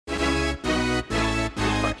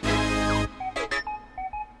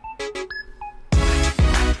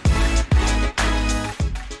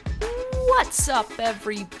What's up,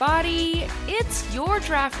 everybody? It's your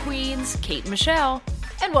Draft Queens, Kate and Michelle.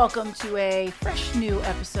 And welcome to a fresh new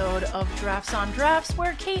episode of Drafts on Drafts,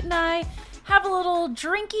 where Kate and I have a little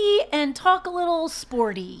drinky and talk a little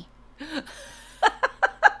sporty.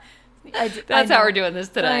 That's how we're doing this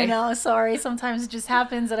today. I know, sorry. Sometimes it just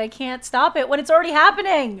happens that I can't stop it when it's already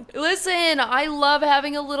happening. Listen, I love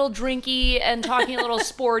having a little drinky and talking a little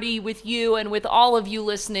sporty with you and with all of you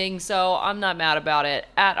listening, so I'm not mad about it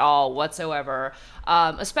at all whatsoever,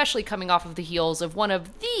 especially coming off of the heels of one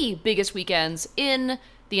of the biggest weekends in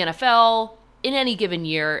the NFL in any given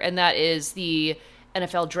year, and that is the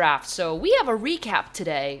NFL draft. So we have a recap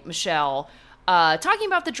today, Michelle, talking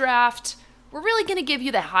about the draft. We're really going to give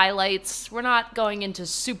you the highlights. We're not going into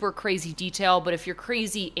super crazy detail, but if your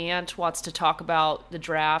crazy aunt wants to talk about the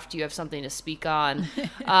draft, you have something to speak on.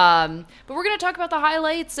 But we're going to talk about the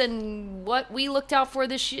highlights and what we looked out for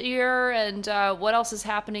this year and what else is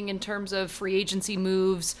happening in terms of free agency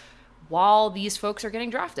moves while these folks are getting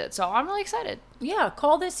drafted. So I'm really excited. Yeah,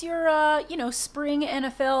 call this your, spring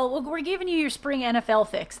NFL. Well, we're giving you your spring NFL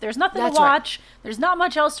fix. There's nothing to watch. Right. There's not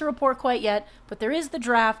much else to report quite yet, but there is the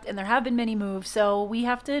draft, and there have been many moves, so we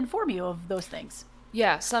have to inform you of those things.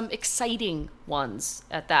 Yeah, some exciting ones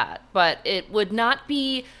at that. But it would not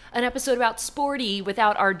be an episode about sporty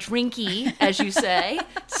without our drinky, as you say.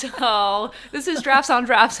 So this is Drafts on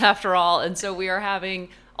Drafts after all, and so we are having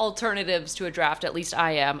alternatives to a draft. At least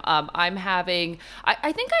I am. I'm having,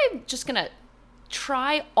 I think I'm just going to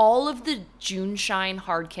try all of the June Shine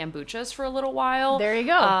hard kombuchas for a little while. There you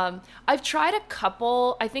go. I've tried a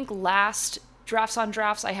couple. I think last Drafts on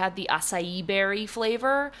Drafts I had the acai berry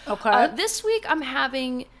flavor. Okay. This week I'm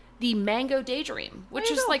having the mango daydream, which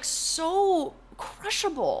is like so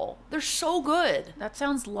crushable. They're so good. That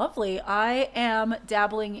sounds lovely. I am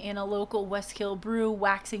dabbling in a local West Hill brew,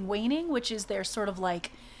 Waxing Waning, which is their sort of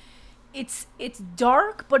like, it's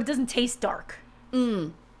dark, but it doesn't taste dark.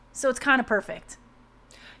 So it's kind of perfect.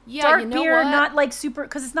 Yeah, dark you know beer, what? not like super,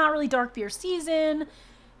 because it's not really dark beer season,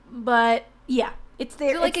 but yeah, it's there.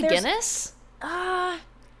 Is it like a Guinness? Yeah,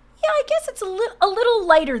 I guess it's a little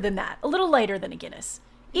lighter than that. A little lighter than a Guinness.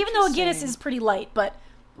 Even though a Guinness is pretty light, but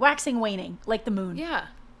Waxing Waning, like the moon. Yeah.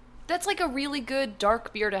 That's like a really good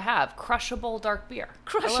dark beer to have. Crushable dark beer.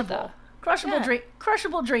 Crushable. Crushable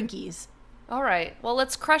drinkies. All right. Well,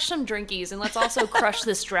 let's crush some drinkies, and let's also crush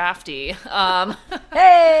this drafty.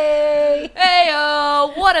 Hey!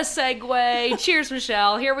 Hey-o! What a segue. Cheers,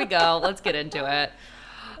 Michelle. Here we go. Let's get into it.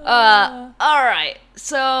 All right.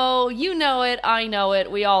 So you know it. I know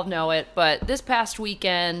it. We all know it. But this past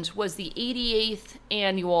weekend was the 88th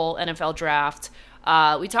annual NFL draft.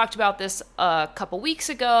 We talked about this a couple weeks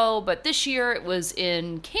ago, but this year it was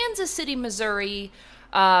in Kansas City, Missouri.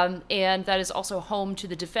 And that is also home to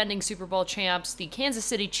the defending Super Bowl champs, the Kansas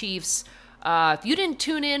City Chiefs. If you didn't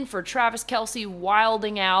tune in for Travis Kelce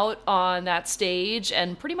wilding out on that stage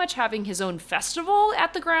and pretty much having his own festival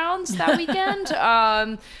at the grounds that weekend,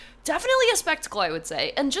 definitely a spectacle, I would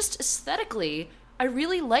say. And just aesthetically, I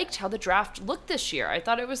really liked how the draft looked this year. I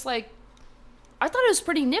thought it was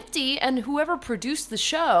pretty nifty, and whoever produced the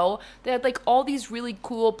show, they had like all these really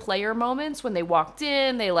cool player moments when they walked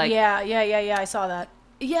in. They like Yeah, I saw that.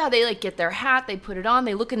 Yeah, they like get their hat, they put it on,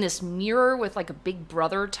 they look in this mirror with like a Big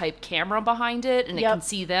Brother type camera behind it, and it can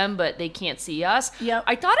see them, but they can't see us. Yep.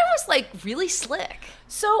 I thought it was like really slick.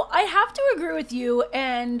 So I have to agree with you,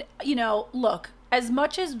 and look, as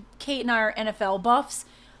much as Kate and I are NFL buffs,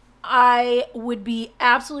 I would be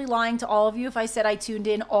absolutely lying to all of you if I said I tuned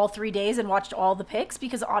in all 3 days and watched all the picks,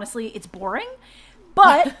 because honestly, it's boring.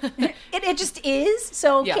 But it just is.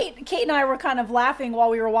 So yeah. Kate and I were kind of laughing while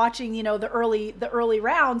we were watching, the early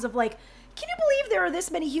rounds of like, can you believe there are this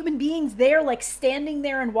many human beings there, like standing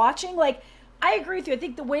there and watching? Like, I agree with you. I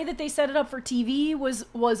think the way that they set it up for TV was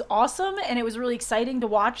awesome, and it was really exciting to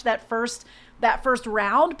watch that first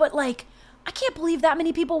round. But like, I can't believe that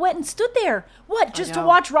many people went and stood there. What, just to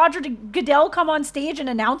watch Roger Goodell come on stage and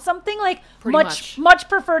announce something? Like, much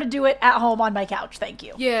prefer to do it at home on my couch. Thank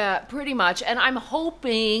you. Yeah, pretty much. And I'm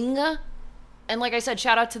hoping, and like I said,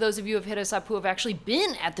 shout out to those of you who have hit us up who have actually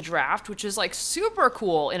been at the draft, which is like super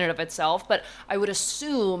cool in and of itself. But I would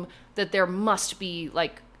assume that there must be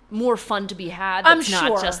like more fun to be had that's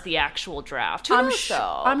not just the actual draft. I'm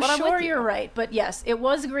sure you're right. But yes, it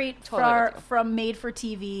was great from Made for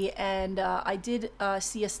TV. And I did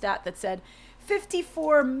see a stat that said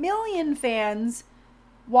 54 million fans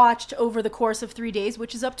watched over the course of 3 days,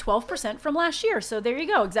 which is up 12% from last year. So there you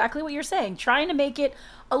go. Exactly what you're saying. Trying to make it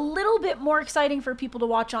a little bit more exciting for people to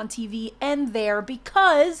watch on TV and there,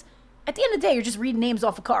 because at the end of the day, you're just reading names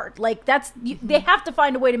off a card. Like, they have to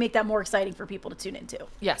find a way to make that more exciting for people to tune into.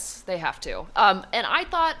 Yes, they have to. And I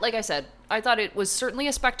thought, like I said, I thought it was certainly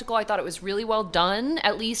a spectacle. I thought it was really well done,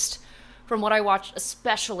 at least from what I watched,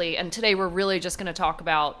 especially. And today we're really just going to talk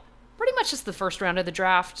about pretty much just the first round of the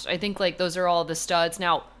draft. I think, like, those are all the studs.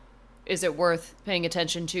 Now, is it worth paying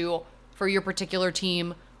attention to for your particular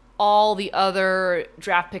team? All the other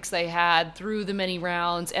draft picks they had through the many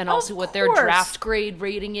rounds, and also what their draft grade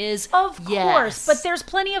rating is. Of course, but there's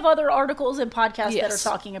plenty of other articles and podcasts that are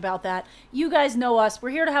talking about that. You guys know us.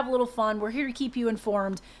 We're here to have a little fun. We're here to keep you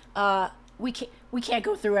informed. We can't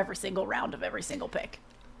go through every single round of every single pick.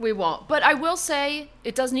 We won't. But I will say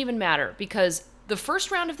it doesn't even matter, because the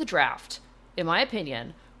first round of the draft, in my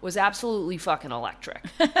opinion, was absolutely fucking electric.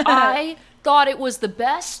 I thought it was the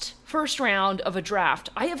best first round of a draft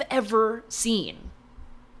I have ever seen.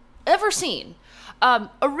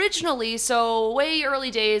 Originally, so way early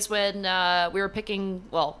days when we were picking,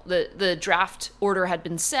 well, the draft order had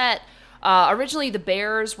been set. Originally, the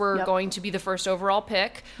Bears were going to be the first overall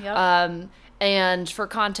pick. And for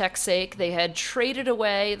context's sake, they had traded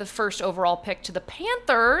away the first overall pick to the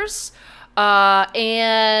Panthers.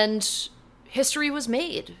 And history was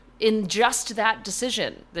made in just that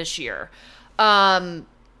decision this year.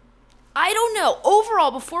 I don't know.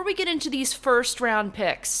 Overall, before we get into these first round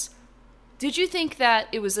picks, did you think that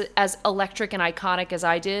it was as electric and iconic as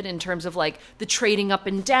I did in terms of, like, the trading up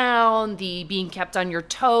and down, the being kept on your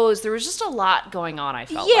toes? There was just a lot going on, I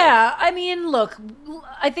felt like. I mean, look,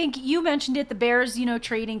 I think you mentioned it, the Bears,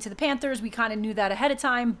 trading to the Panthers. We kind of knew that ahead of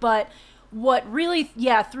time, but what really,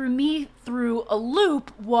 threw me through a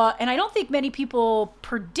loop was, and I don't think many people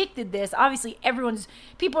predicted this. Obviously,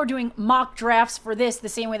 people are doing mock drafts for this the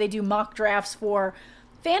same way they do mock drafts for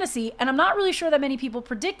fantasy, and I'm not really sure that many people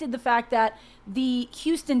predicted the fact that the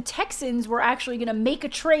Houston Texans were actually going to make a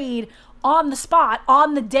trade on the spot,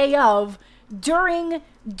 on the day of, during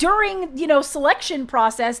selection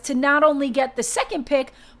process to not only get the second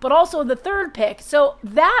pick, but also the third pick. So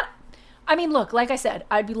that, I mean, look, like I said,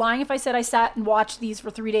 I'd be lying if I said I sat and watched these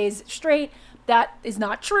for 3 days straight. That is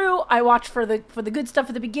not true. I watch for the good stuff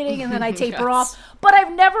at the beginning, and then I taper off. But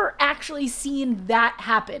I've never actually seen that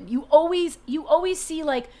happen. You always see,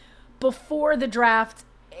 like, before the draft,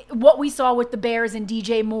 what we saw with the Bears and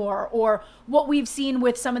DJ Moore, or what we've seen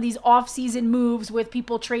with some of these off-season moves with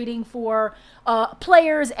people trading for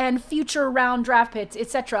players and future round draft picks,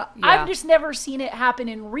 etc. I've just never seen it happen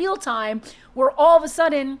in real time, where all of a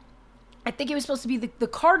sudden, I think it was supposed to be the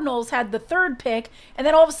Cardinals had the third pick, and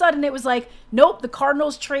then all of a sudden it was like, nope, the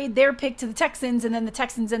Cardinals trade their pick to the Texans, and then the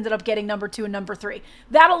Texans ended up getting number 2 and number 3.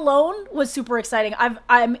 That alone was super exciting.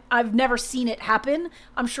 I've never seen it happen.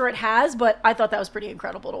 I'm sure it has, but I thought that was pretty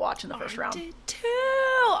incredible to watch in the first round.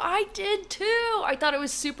 I did too. I thought it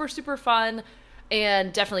was super, super fun,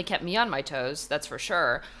 and definitely kept me on my toes. That's for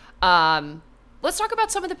sure. Let's talk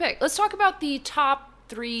about some of the picks. Let's talk about the top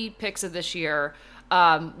 3 picks of this year.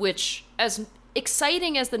 Which, as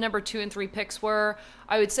exciting as the number 2 and 3 picks were,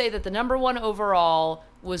 I would say that the number 1 overall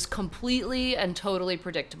was completely and totally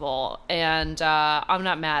predictable. And I'm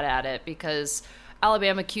not mad at it, because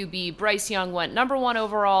Alabama QB Bryce Young went number 1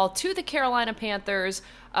 overall to the Carolina Panthers.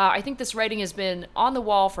 I think this writing has been on the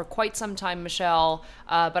wall for quite some time, Michelle,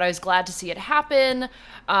 but I was glad to see it happen.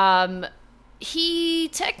 He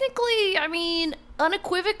technically, I mean,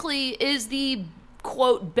 unequivocally is the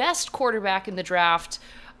quote best quarterback in the draft.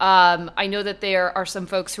 I know that there are some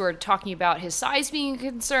folks who are talking about his size being a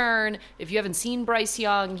concern. If you haven't seen Bryce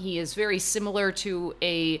Young, he is very similar to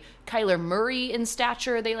a Kyler Murray in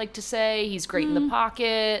stature, they like to say. He's great in the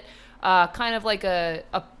pocket, kind of like a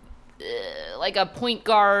point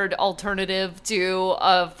guard alternative to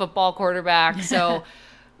a football quarterback. So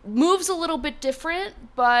moves a little bit different,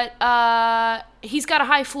 but he's got a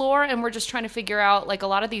high floor, and we're just trying to figure out, like a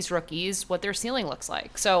lot of these rookies, what their ceiling looks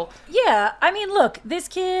like. So yeah, I mean, look, this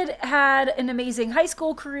kid had an amazing high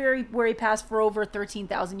school career where he passed for over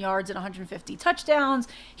 13,000 yards and 150 touchdowns.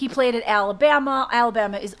 He played at Alabama.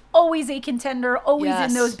 Alabama is always a contender, always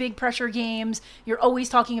in those big pressure games. You're always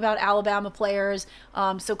talking about Alabama players.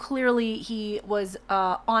 So clearly he was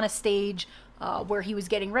on a stage where he was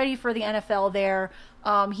getting ready for the NFL there.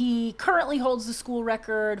 He currently holds the school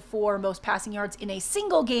record for most passing yards in a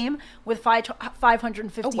single game with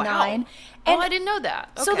 559. Oh, wow. And I didn't know that.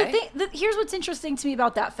 Okay. So here's what's interesting to me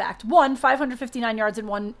about that fact. 1, 559 yards in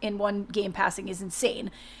one game passing is insane.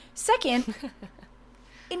 Second,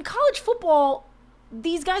 in college football,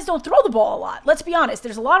 these guys don't throw the ball a lot. Let's be honest.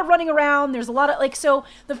 There's a lot of running around. There's a lot of, so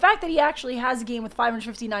the fact that he actually has a game with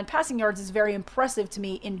 559 passing yards is very impressive to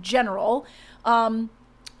me in general.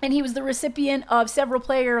 And he was the recipient of several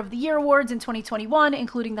Player of the Year awards in 2021,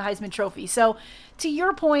 including the Heisman Trophy. So, to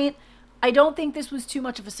your point, I don't think this was too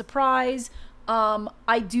much of a surprise.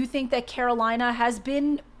 I do think that Carolina has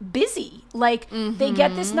been busy. Like, they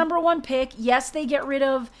get this number one pick. Yes, they get rid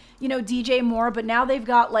of, DJ Moore, but now they've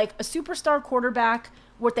got, like, a superstar quarterback,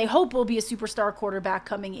 what they hope will be a superstar quarterback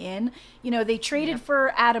coming in. They traded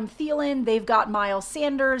for Adam Thielen. They've got Miles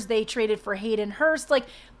Sanders. They traded for Hayden Hurst. Like,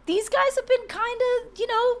 these guys have been kind of,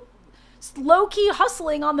 low-key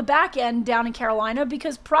hustling on the back end down in Carolina,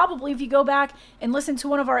 because probably if you go back and listen to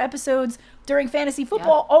one of our episodes during fantasy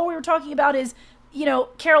football, all we were talking about is,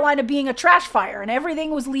 Carolina being a trash fire, and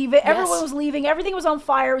everything was leaving. Yes. Everyone was leaving. Everything was on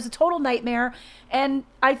fire. It was a total nightmare. And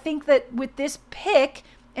I think that with this pick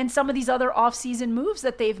and some of these other offseason moves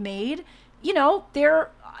that they've made,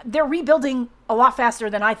 they're rebuilding a lot faster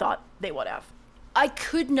than I thought they would have. I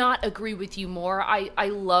could not agree with you more. I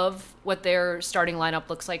love what their starting lineup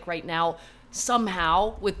looks like right now,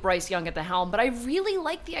 somehow, with Bryce Young at the helm. But I really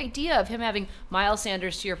like the idea of him having Miles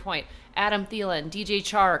Sanders, to your point, Adam Thielen, DJ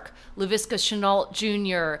Chark, Laviska Shenault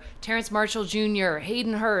Jr., Terrence Marshall Jr.,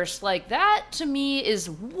 Hayden Hurst. Like, that, to me, is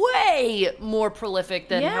way more prolific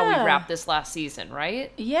than how we wrapped this last season,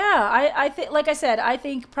 right? Yeah, I think, like I said, I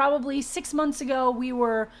think probably 6 months ago we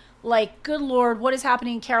were like, good Lord, what is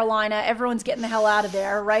happening in Carolina? Everyone's getting the hell out of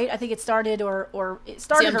there, right? I think it started or it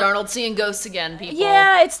started. Sam Darnold seeing ghosts again, people.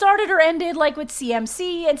 Yeah, it started or ended like with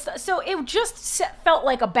CMC, and so it just felt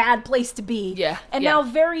like a bad place to be. Yeah, and now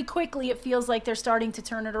very quickly it feels like they're starting to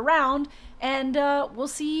turn it around, and we'll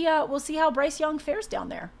see how Bryce Young fares down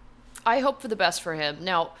there. I hope for the best for him.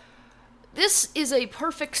 Now, this is a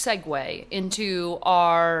perfect segue into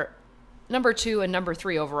our number 2 and number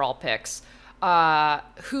 3 overall picks.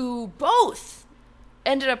 Who both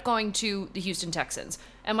ended up going to the Houston Texans.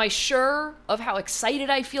 Am I sure of how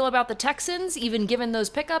excited I feel about the Texans, even given those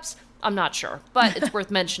pickups? I'm not sure, but it's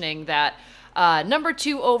worth mentioning that number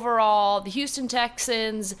 2 overall, the Houston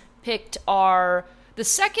Texans picked the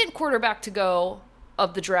second quarterback to go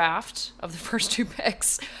of the draft, of the first 2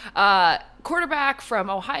 picks. Quarterback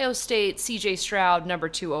from Ohio State, CJ Stroud, number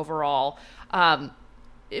 2 overall.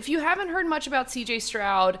 If you haven't heard much about CJ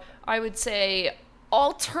Stroud, I would say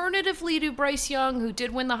alternatively to Bryce Young, who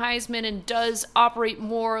did win the Heisman and does operate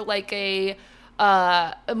more like a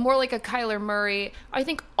Kyler Murray, I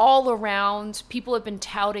think all around people have been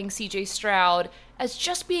touting CJ Stroud as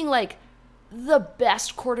just being like the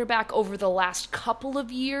best quarterback over the last couple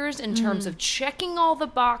of years in terms of checking all the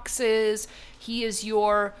boxes. He is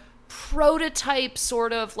your prototype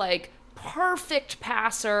sort of like perfect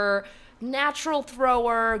passer, natural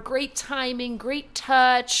thrower, great timing, great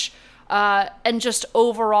touch, and just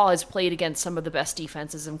overall has played against some of the best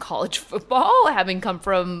defenses in college football, having come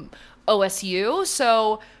from OSU.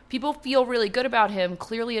 So people feel really good about him.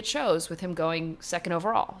 Clearly it shows with him going second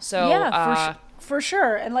overall. So yeah, for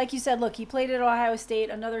sure. And like you said, look, he played at Ohio State,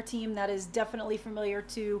 another team that is definitely familiar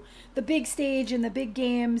to the big stage and the big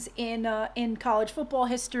games in college football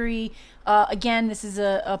history. Again, this is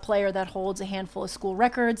a player that holds a handful of school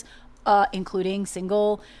records, including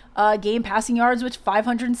single game passing yards, which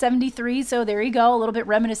 573. So there you go, a little bit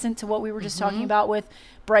reminiscent to what we were just talking about with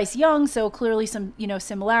Bryce Young. So clearly some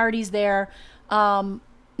similarities there.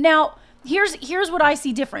 Now here's what I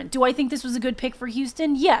see different. Do I think this was a good pick for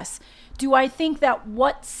Houston? Yes. Do I think that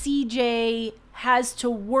what CJ has to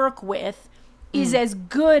work with is as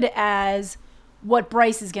good as what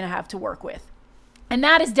Bryce is going to have to work with? And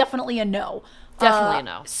that is definitely a no. Definitely a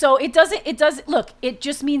no. So it doesn't look, it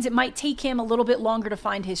just means it might take him a little bit longer to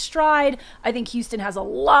find his stride. I think Houston has a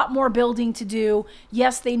lot more building to do.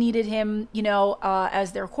 Yes, they needed him,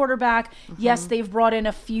 as their quarterback. Yes, they've brought in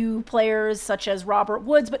a few players such as Robert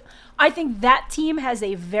Woods, but I think that team has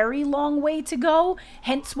a very long way to go,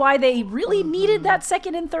 hence why they really needed that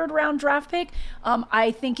second and third round draft pick. I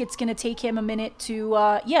think it's going to take him a minute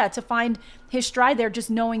to find his stride there, just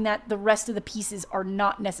knowing that the rest of the pieces are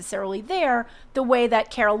not necessarily there the way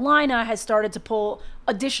that Carolina has started to pull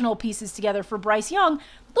additional pieces together for Bryce Young.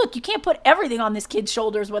 Look, you can't put everything on this kid's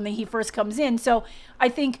shoulders when he first comes in. So I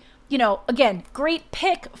think, again, great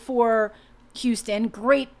pick for Houston,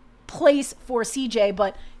 great place for CJ,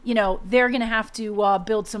 but, they're going to have to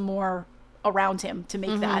build some more around him to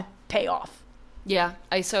make that pay off. Yeah,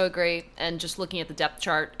 I so agree. And just looking at the depth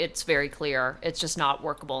chart, it's very clear. It's just not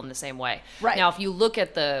workable in the same way. Right. Now, if you look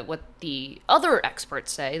at what the other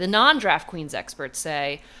experts say, the non-Draft Queens experts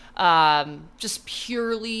say, just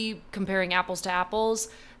purely comparing apples to apples,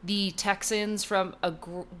 the Texans from a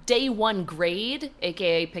day one grade,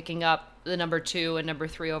 aka picking up the number 2 and number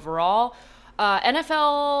 3 overall,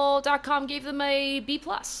 NFL.com gave them a B+,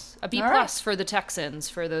 a B+ All right. for the Texans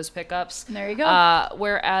for those pickups. There you go.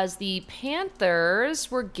 Whereas the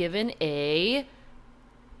Panthers were given a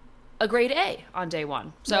grade A on day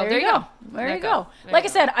one. So there you go. There you go. Like I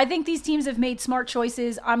said, I think these teams have made smart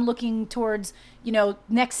choices. I'm looking towards,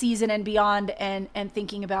 next season and beyond and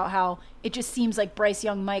thinking about how it just seems like Bryce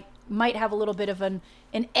Young might have a little bit of an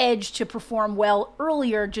edge to perform well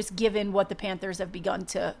earlier, just given what the Panthers have begun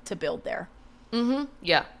to build there. Mm-hmm.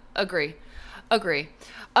 Yeah. Agree.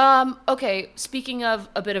 Okay, speaking of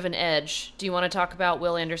a bit of an edge, do you want to talk about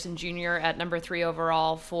Will Anderson Jr. at number 3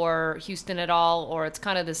 overall for Houston at all, or it's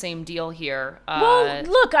kind of the same deal here? Well,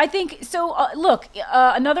 look, I think so.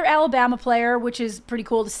 Another Alabama player, which is pretty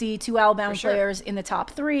cool to see. 2 Alabama players in the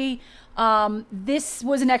top 3. This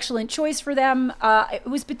was an excellent choice for them. It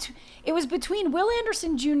was between Will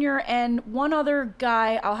Anderson Jr. and one other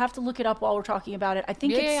guy. I'll have to look it up while we're talking about it. I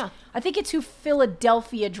think it's who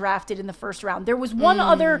Philadelphia drafted in the first round. There was one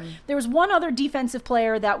other defensive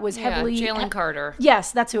player that was heavily Jalen Carter.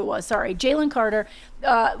 Yes, that's who it was. Sorry, Jalen Carter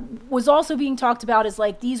was also being talked about as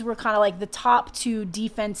like these were kind of like the top 2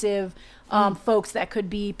 defensive folks that could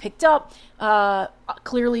be picked up.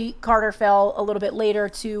 Clearly, Carter fell a little bit later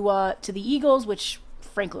to the Eagles, which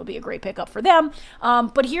frankly would be a great pickup for them.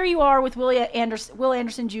 But here you are with Will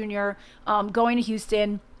Anderson Jr. Going to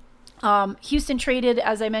Houston. Houston traded,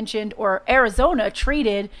 as I mentioned, or Arizona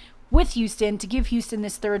traded with Houston to give Houston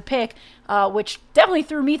this 3rd pick, which definitely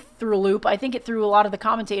threw me through a loop. I think it threw a lot of the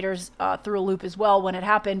commentators through a loop as well when it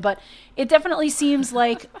happened, but it definitely seems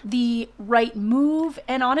like the right move.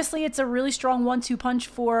 And honestly, it's a really strong 1-2 punch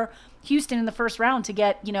for Houston in the first round to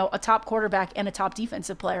get, a top quarterback and a top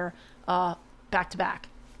defensive player back to back.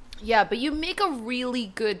 Yeah, but you make a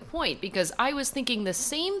really good point, because I was thinking the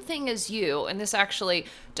same thing as you, and this actually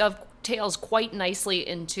dovetails quite nicely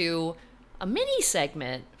into a mini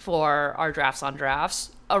segment for our Drafts on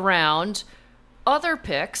Drafts around other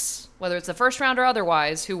picks, whether it's the first round or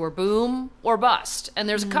otherwise, who were boom or bust. And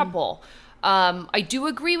there's a couple. I do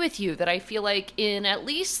agree with you that I feel like in at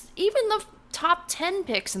least even the top 10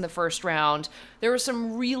 picks in the first round, there were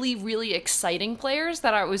some really, really exciting players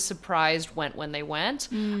that I was surprised went when they went.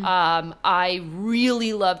 I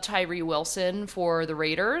really love Tyree Wilson for the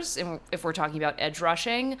Raiders, and if we're talking about edge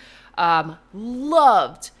rushing.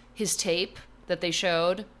 Loved his tape that they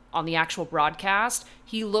showed on the actual broadcast.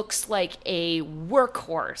 He looks like a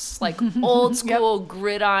workhorse, like old school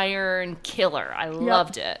gridiron killer. I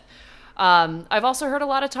loved it. I've also heard a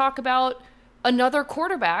lot of talk about another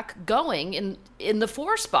quarterback going in the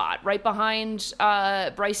 4 spot, right behind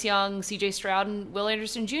Bryce Young, CJ Stroud, and Will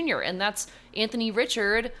Anderson Jr., and that's Anthony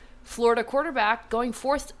Richard, Florida quarterback, going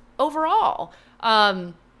 4th overall.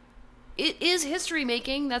 It is history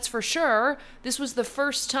making, that's for sure. This was the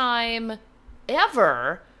first time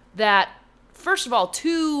ever that, first of all,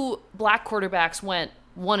 2 black quarterbacks went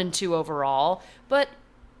 1 and 2 overall, but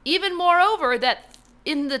even moreover, that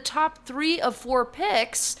in the top 3 of 4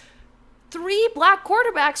 picks, 3 black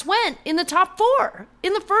quarterbacks went in the top 4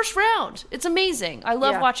 in the first round. It's amazing. I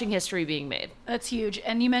love watching history being made. That's huge.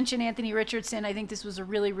 And you mentioned Anthony Richardson. I think this was a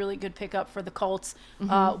really, really good pickup for the Colts.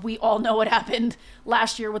 We all know what happened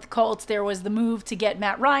last year with the Colts. There was the move to get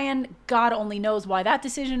Matt Ryan. God only knows why that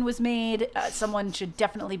decision was made. Someone should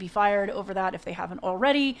definitely be fired over that if they haven't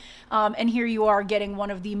already. And here you are getting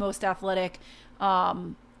one of the most athletic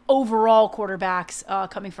overall quarterbacks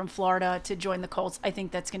coming from Florida to join the Colts. I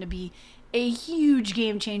think that's going to be a huge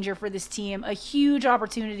game changer for this team, a huge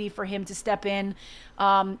opportunity for him to step in.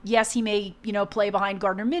 Yes, he may, play behind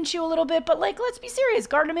Gardner Minshew a little bit, but let's be serious.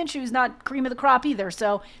 Gardner Minshew is not cream of the crop either.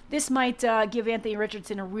 So this might give Anthony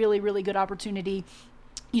Richardson a really, really good opportunity,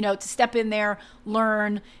 to step in there,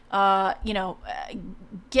 learn,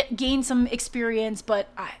 gain some experience. But,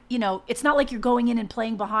 it's not like you're going in and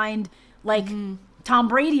playing behind Tom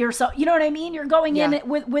Brady or so, you know what I mean? You're going in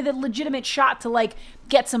with a legitimate shot to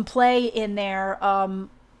get some play in there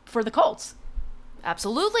for the Colts.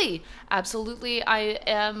 Absolutely. I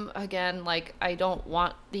am, again, I don't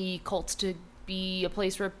want the Colts to be a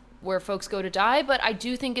place where folks go to die, but I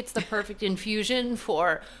do think it's the perfect infusion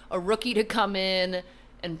for a rookie to come in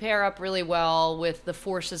and pair up really well with the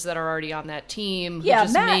forces that are already on that team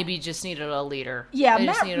who maybe just needed a leader. Yeah,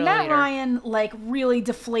 Matt Ryan really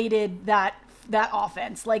deflated that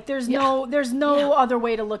offense. There's no other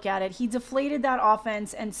way to look at it. He deflated that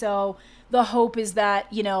offense, and so the hope is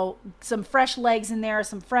that some fresh legs in there,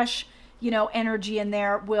 some fresh energy in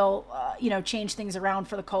there will change things around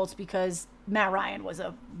for the Colts, because Matt Ryan was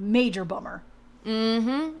a major bummer.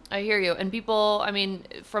 I hear you. And people,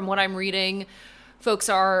 from what I'm reading, folks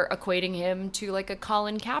are equating him to a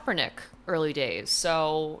Colin Kaepernick early days.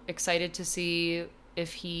 So excited to see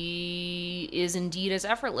if he is indeed as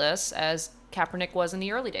effortless as Kaepernick was in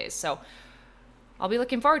the early days. So I'll be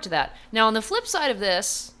looking forward to that. Now, on the flip side of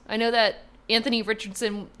this, I know that Anthony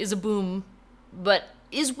Richardson is a boom, but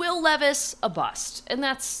is Will Levis a bust? And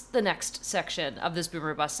that's the next section of this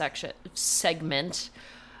boomer bust segment.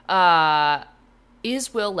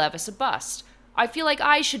 Is Will Levis a bust? I feel like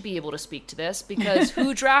I should be able to speak to this because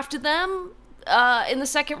who drafted them in the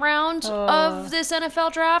second round of this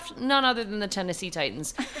NFL draft? None other than the Tennessee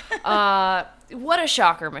Titans. What a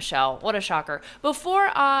shocker, Michelle. What a shocker. Before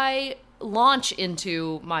I launch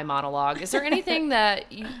into my monologue, is there anything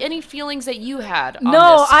any feelings that you had on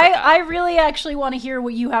this pickup? I really actually want to hear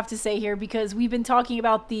what you have to say here, because we've been talking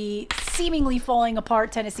about the seemingly falling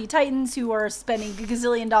apart Tennessee Titans, who are spending a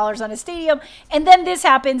gazillion dollars on a stadium, and then this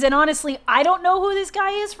happens, and honestly, I don't know who this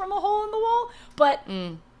guy is from a hole in the wall, but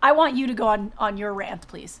I want you to go on your rant,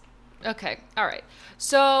 please. Okay, all right.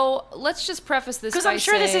 So let's just preface this because I'm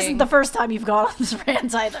sure this isn't the first time you've gone on this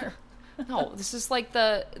rant either. No, this is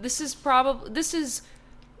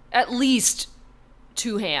at least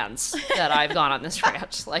two hands that I've gone on this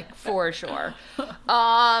rant, like, for sure.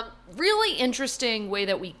 Really interesting way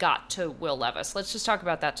that we got to Will Levis. Let's just talk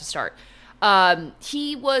about that to start.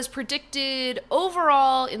 He was predicted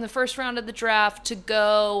overall in the first round of the draft to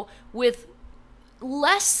go with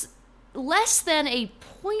less than a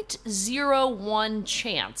 0.01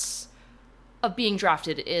 chance of being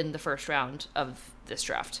drafted in the first round of this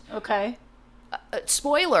draft. Okay.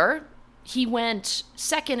 Spoiler, he went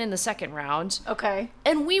second in the second round. Okay.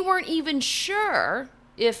 And we weren't even sure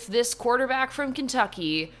if this quarterback from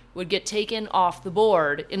Kentucky would get taken off the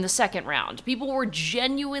board in the second round. People were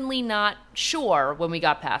genuinely not sure when we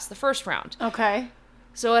got past the first round. Okay.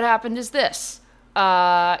 So what happened is this.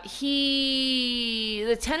 The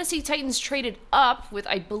Tennessee Titans traded up with,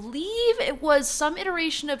 I believe it was some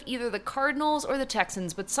iteration of either the Cardinals or the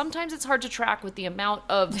Texans, but sometimes it's hard to track with the amount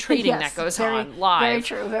of trading that goes on live. Very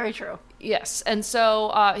true, very true. Yes, and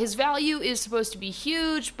so his value is supposed to be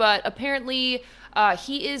huge, but apparently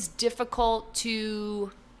he is difficult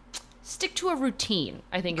to stick to a routine,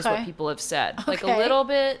 I think is what people have said. Okay. Like a little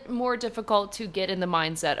bit more difficult to get in the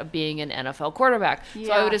mindset of being an NFL quarterback. Yeah.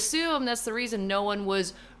 So I would assume that's the reason no one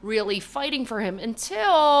was really fighting for him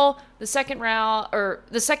until the second round, or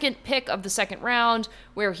the second pick of the second round,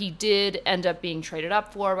 where he did end up being traded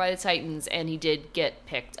up for by the Titans, and he did get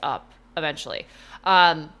picked up eventually.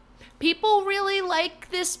 People really like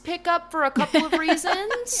this pickup for a couple of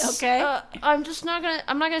reasons. Okay. I'm not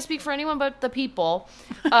gonna speak for anyone but the people.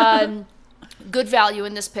 Good value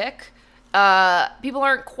in this pick. People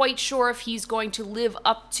aren't quite sure if he's going to live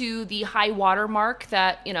up to the high water mark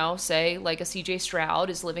that, say like a CJ Stroud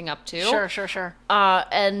is living up to. Sure.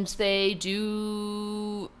 And they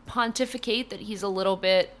do pontificate that he's a little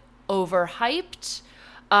bit overhyped.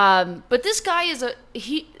 But this guy is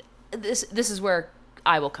this is where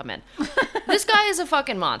I will come in. This guy is a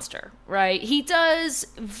fucking monster, right? He does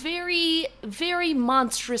very, very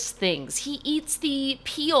monstrous things. He eats the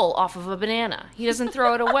peel off of a banana. He doesn't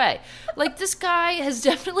throw it away. Like, this guy has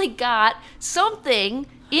definitely got something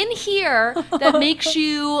in here that makes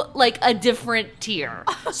you like a different tier.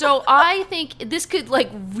 So I think this could like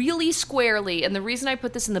really squarely, and the reason I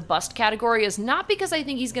put this in the bust category is not because I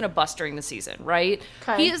think he's going to bust during the season, right?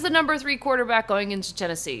 Okay. He is the number 3 quarterback going into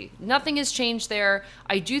Tennessee. Nothing has changed there.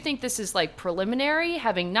 I do think this is like preliminary,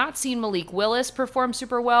 having not seen Malik Willis perform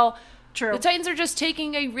super well. True. The Titans are just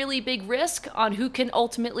taking a really big risk on who can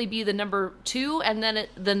ultimately be the number 2 and then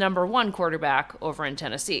the number 1 quarterback over in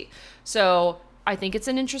Tennessee. So I think it's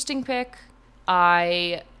an interesting pick.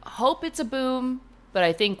 I hope it's a boom, but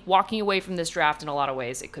I think walking away from this draft in a lot of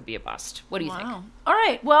ways, it could be a bust. What do you think? All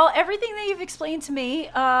right. Well, everything that you've explained to me,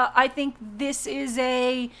 I think this is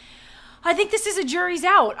a jury's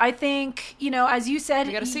out. I think, as you said,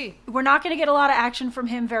 we gotta see. We're not going to get a lot of action from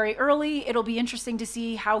him very early. It'll be interesting to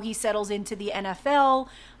see how he settles into the NFL,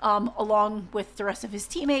 along with the rest of his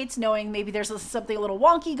teammates, knowing maybe there's something a little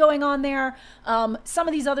wonky going on there. Some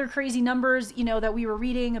of these other crazy numbers, that we were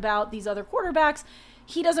reading about these other quarterbacks,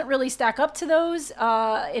 he doesn't really stack up to those.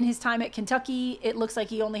 In his time at Kentucky, it looks like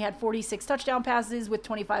he only had 46 touchdown passes with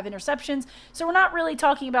 25 interceptions. So we're not really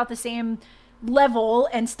talking about the same level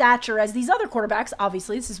and stature as these other quarterbacks.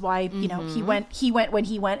 Obviously, this is why, he went when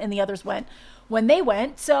he went and the others went when they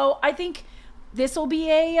went. So I think this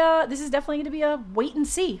is definitely going to be a wait and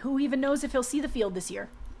see. Who even knows if he'll see the field this year?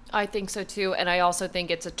 I think so too, and I also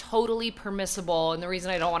think it's a totally permissible, and the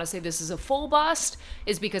reason I don't want to say this is a full bust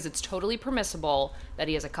is because it's totally permissible that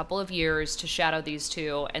he has a couple of years to shadow these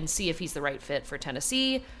two and see if he's the right fit for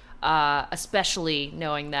Tennessee. especially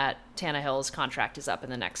knowing that Tannehill's contract is up in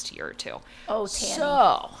the next year or two. Oh, Tanny.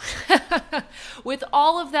 So, with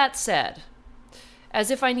all of that said, as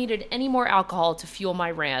if I needed any more alcohol to fuel my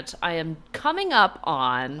rant, I am coming up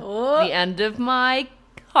on the end of my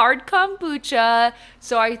hard kombucha.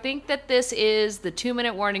 So I think that this is the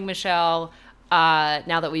 2-minute warning, Michelle,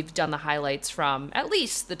 now that we've done the highlights from at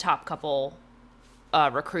least the top couple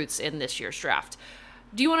recruits in this year's draft.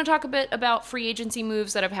 Do you want to talk a bit about free agency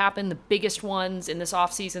moves that have happened, the biggest ones in this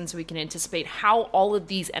offseason, so we can anticipate how all of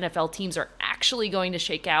these NFL teams are actually going to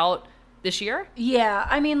shake out this year? Yeah,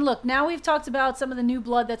 I mean, look, now we've talked about some of the new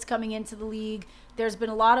blood that's coming into the league. There's been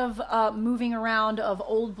a lot of moving around of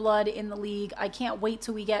old blood in the league. I can't wait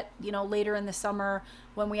till we get, later in the summer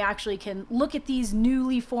when we actually can look at these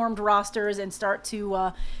newly formed rosters and start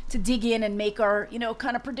to dig in and make our,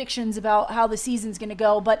 kind of predictions about how the season's going to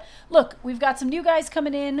go. But look, we've got some new guys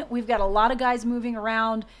coming in. We've got a lot of guys moving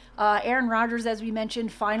around. Aaron Rodgers, as we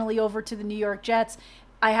mentioned, finally over to the New York Jets.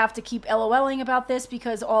 I have to keep LOLing about this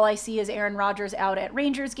because all I see is Aaron Rodgers out at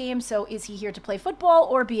Rangers games. So is he here to play football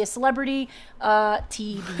or be a celebrity?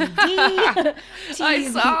 TBD.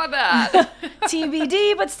 I saw that.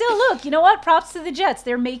 TBD. But still, look, you know what? Props to the Jets.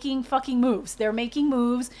 They're making fucking moves. They're making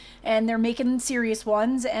moves, and they're making serious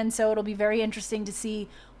ones. And so it'll be very interesting to see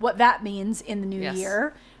what that means in the new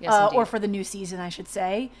year. Yes, or for the new season, I should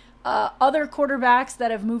say. Other quarterbacks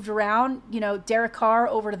that have moved around, Derek Carr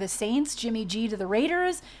over to the Saints, Jimmy G to the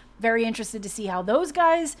Raiders. Very interested to see how those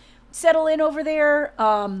guys settle in over there.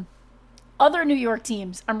 Other New York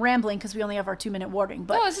teams. I'm rambling because we only have our 2-minute warning.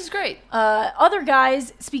 But this is great. Other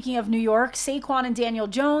guys, speaking of New York, Saquon and Daniel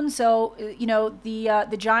Jones. So,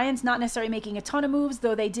 the Giants not necessarily making a ton of moves,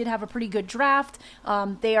 though they did have a pretty good draft.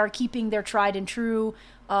 They are keeping their tried and true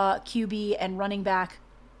QB and running back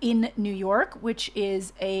in New York, which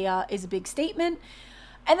is a big statement.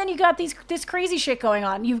 And then you got this crazy shit going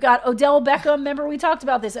on. You've got Odell Beckham. Remember we talked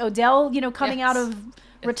about this. Odell, coming out of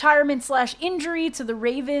retirement/injury to the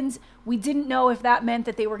Ravens. We didn't know if that meant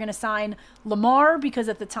that they were going to sign Lamar, because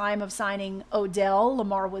at the time of signing Odell,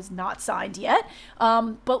 Lamar was not signed yet.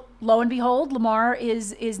 But lo and behold, Lamar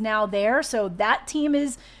is now there. So that team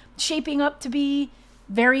is shaping up to be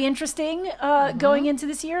very interesting going into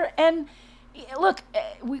this year. And look,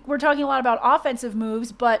 we're talking a lot about offensive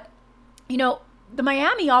moves, but, the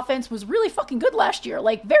Miami offense was really fucking good last year,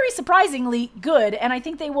 like very surprisingly good. And I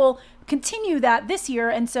think they will continue that this year.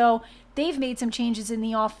 And so they've made some changes in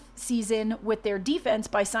the off season with their defense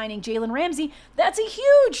by signing Jalen Ramsey. That's a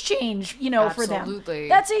huge change, for them. Absolutely.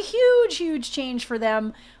 That's a huge, huge change for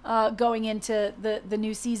them going into the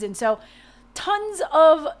new season. So tons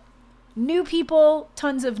of new people,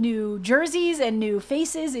 tons of new jerseys and new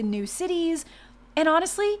faces in new cities. And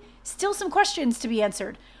honestly, still some questions to be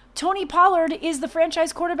answered. Tony Pollard is the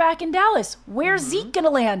franchise quarterback in Dallas. Where's Zeke going to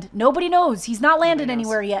land? Nobody knows. He's not landed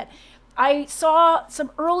anywhere yet. I saw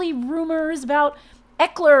some early rumors about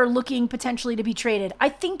Eckler looking potentially to be traded. I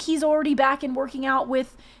think he's already back and working out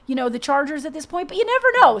with, the Chargers at this point, but you never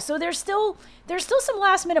know. So there's still some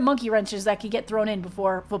last minute monkey wrenches that could get thrown in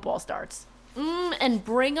before football starts. And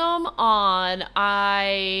bring them on.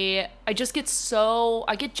 I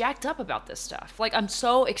get jacked up about this stuff. Like, I'm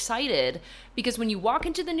so excited because when you walk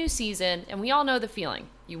into the new season, and we all know the feeling,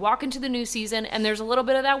 you walk into the new season and there's a little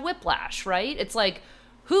bit of that whiplash, right? It's like,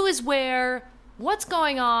 who is where? What's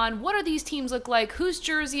going on? What are these teams look like? Whose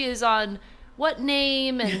jersey is on what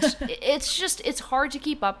name? And it's hard to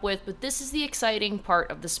keep up with, but this is the exciting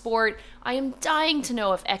part of the sport. I am dying to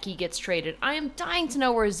know if Eki gets traded. I am dying to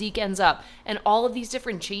know where Zeke ends up. And all of these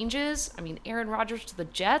different changes, I mean, Aaron Rodgers to the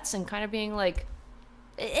Jets and kind of being like,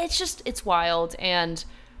 it's wild. And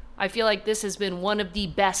I feel like this has been one of the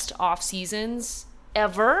best off seasons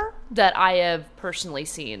ever that I have personally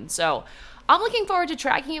seen. So I'm looking forward to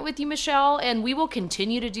tracking it with you, Michelle, and we will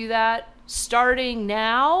continue to do that starting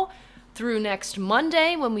now through next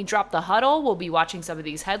Monday when we drop the huddle. We'll be watching some of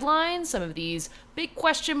these headlines, some of these big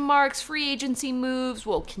question marks, free agency moves.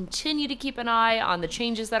 We'll continue to keep an eye on the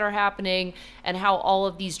changes that are happening and how all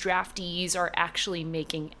of these draftees are actually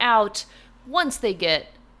making out once they get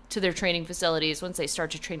to their training facilities, once they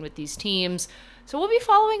start to train with these teams. So we'll be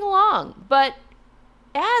following along. But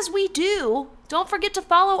as we do, don't forget to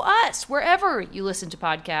follow us wherever you listen to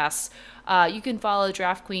podcasts. You can follow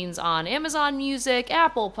Draft Queens on Amazon Music,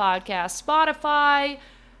 Apple Podcasts, Spotify.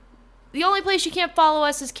 The only place you can't follow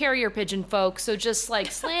us is Carrier Pigeon, folks. So just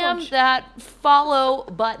slam that follow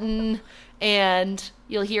button and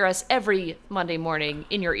you'll hear us every Monday morning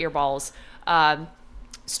in your earballs.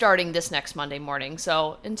 starting this next Monday morning.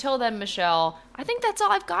 So until then, Michelle, I think that's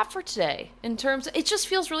all I've got for today. In terms, it just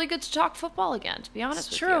feels really good to talk football again. To be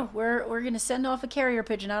honest with you, true. We're gonna send off a carrier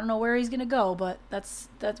pigeon. I don't know where he's gonna go, but that's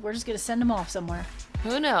we're just gonna send him off somewhere.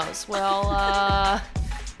 Who knows? Well,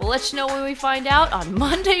 we'll let you know when we find out on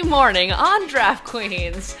Monday morning on Draft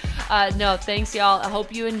Queens. No, thanks, y'all. I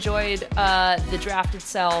hope you enjoyed the draft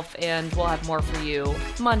itself, and we'll have more for you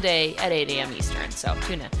Monday at 8 a.m. Eastern. So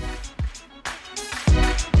tune in.